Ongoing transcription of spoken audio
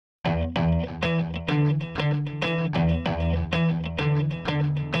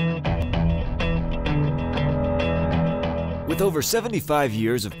With over 75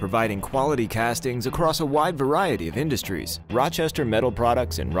 years of providing quality castings across a wide variety of industries, Rochester Metal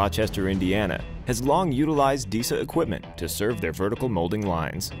Products in Rochester, Indiana has long utilized DISA equipment to serve their vertical molding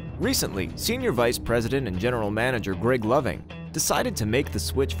lines. Recently, Senior Vice President and General Manager Greg Loving decided to make the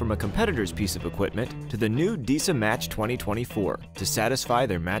switch from a competitor's piece of equipment to the new DISA Match 2024 to satisfy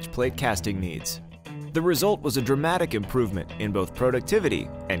their match plate casting needs. The result was a dramatic improvement in both productivity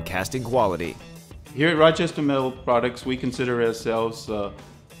and casting quality. Here at Rochester Metal Products, we consider ourselves a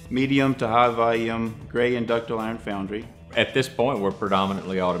medium to high volume gray and ductile iron foundry. At this point, we're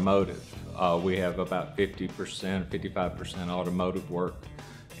predominantly automotive. We have about 50%, 55% automotive work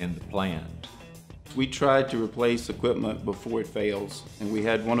in the plant. We tried to replace equipment before it fails, and we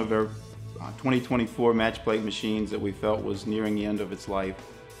had one of our 2024 match plate machines that we felt was nearing the end of its life.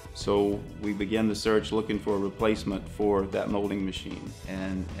 So we began the search looking for a replacement for that molding machine.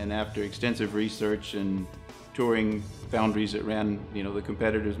 And after extensive research and touring foundries that ran the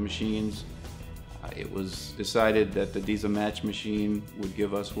competitors' machines, it was decided that the DISA Match machine would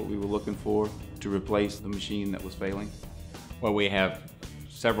give us what we were looking for to replace the machine that was failing. Well, we have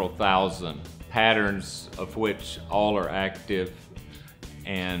several thousand patterns, of which all are active,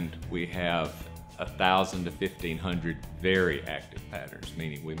 and we have 1,000 to 1,500 very active patterns,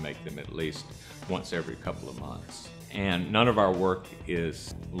 meaning we make them at least once every couple of months. And none of our work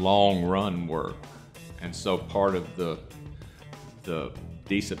is long run work. And so part of the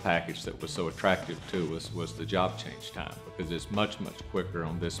DISA package that was so attractive to us was the job change time, because it's much, much quicker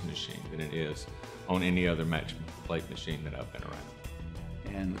on this machine than it is on any other match plate machine that I've been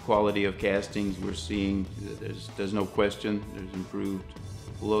around. And the quality of castings we're seeing, there's no question, there's improved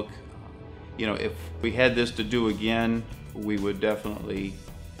look. If we had this to do again, we would definitely,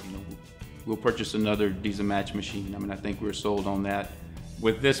 we'll purchase another DISA Match machine. I mean, I think we're sold on that.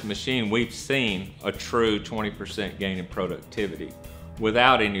 With this machine, we've seen a true 20% gain in productivity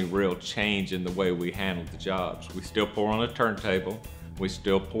without any real change in the way we handle the jobs. We still pour on a turntable. We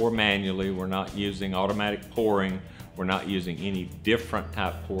still pour manually. We're not using automatic pouring. We're not using any different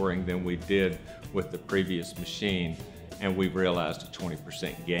type pouring than we did with the previous machine. And we've realized a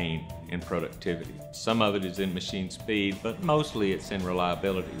 20% gain in productivity. Some of it is in machine speed, but mostly it's in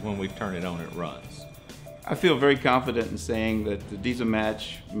reliability. When we turn it on, it runs. I feel very confident in saying that the DISA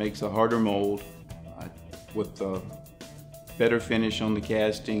Match makes a harder mold with a better finish on the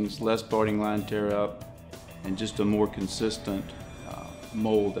castings, less parting line tear up, and just a more consistent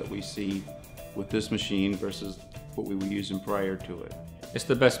mold that we see with this machine versus what we were using prior to it. It's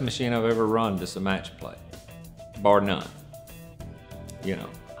the best machine I've ever run, DISA Match plate. Bar none.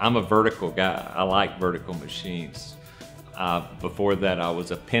 I'm a vertical guy. I like vertical machines. Before that, I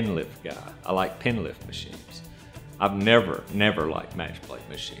was a pin lift guy. I like pin lift machines. I've never liked match plate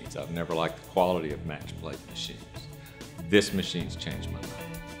machines. I've never liked the quality of match plate machines. This machine's changed my life.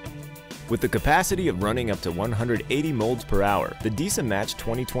 With the capacity of running up to 180 molds per hour, the DISA Match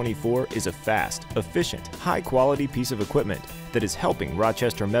 2024 is a fast, efficient, high-quality piece of equipment that is helping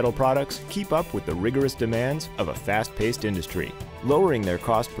Rochester Metal Products keep up with the rigorous demands of a fast-paced industry, lowering their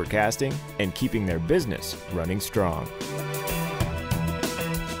cost per casting and keeping their business running strong.